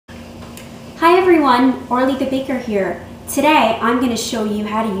Hi everyone, Orly the Baker here. Today I'm going to show you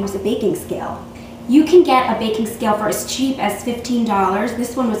how to use a baking scale. You can get a baking scale for as cheap as $15.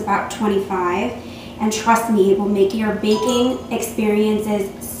 This one was about $25, and trust me, it will make your baking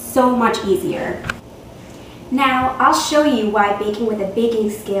experiences so much easier. Now I'll show you why baking with a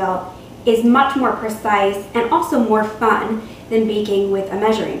baking scale is much more precise and also more fun than baking with a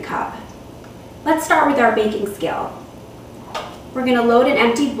measuring cup. Let's start with our baking scale. We're going to load an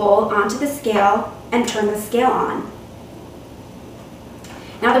empty bowl onto the scale and turn the scale on.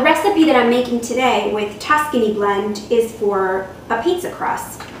 Now the recipe that I'm making today with Tuscany blend is for a pizza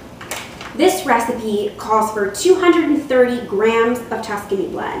crust. This recipe calls for 230 grams of Tuscany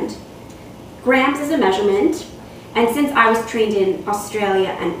blend. Grams is a measurement, and since I was trained in Australia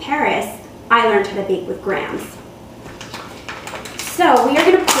and Paris, I learned how to bake with grams. So we are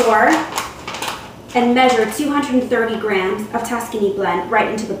going to pour and measure 230 grams of Tuscany blend right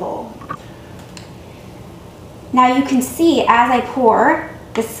into the bowl. Now you can see as I pour,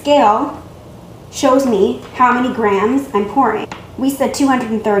 the scale shows me how many grams I'm pouring. We said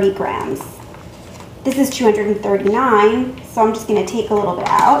 230 grams. This is 239, so I'm just going to take a little bit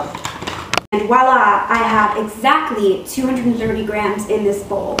out. And voila, I have exactly 230 grams in this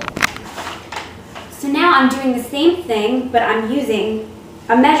bowl. So now I'm doing the same thing, but I'm using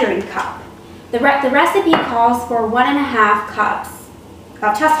a measuring cup. The recipe calls for 1.5 cups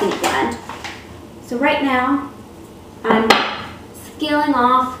of Tuscany blend. So right now, I'm scaling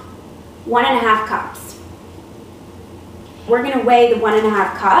off 1.5 cups. We're going to weigh the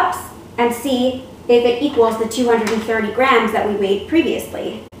 1.5 cups and see if it equals the 230 grams that we weighed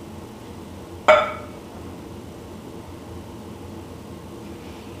previously.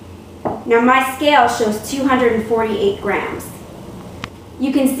 Now my scale shows 248 grams.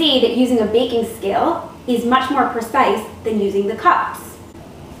 You can see that using a baking scale is much more precise than using the cups.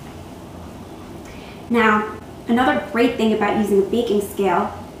 Now, another great thing about using a baking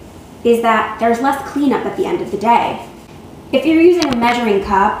scale is that there's less cleanup at the end of the day. If you're using a measuring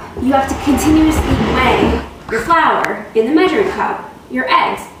cup, you have to continuously weigh your flour in the measuring cup, your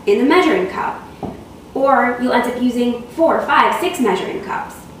eggs in the measuring cup, or you'll end up using 4, 5, 6 measuring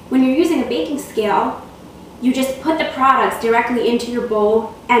cups. When you're using a baking scale, you just put the products directly into your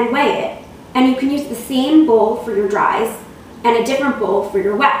bowl and weigh it. And you can use the same bowl for your dries and a different bowl for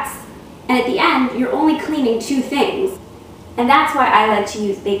your wets. And at the end, you're only cleaning 2 things. And that's why I like to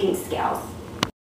use baking scales.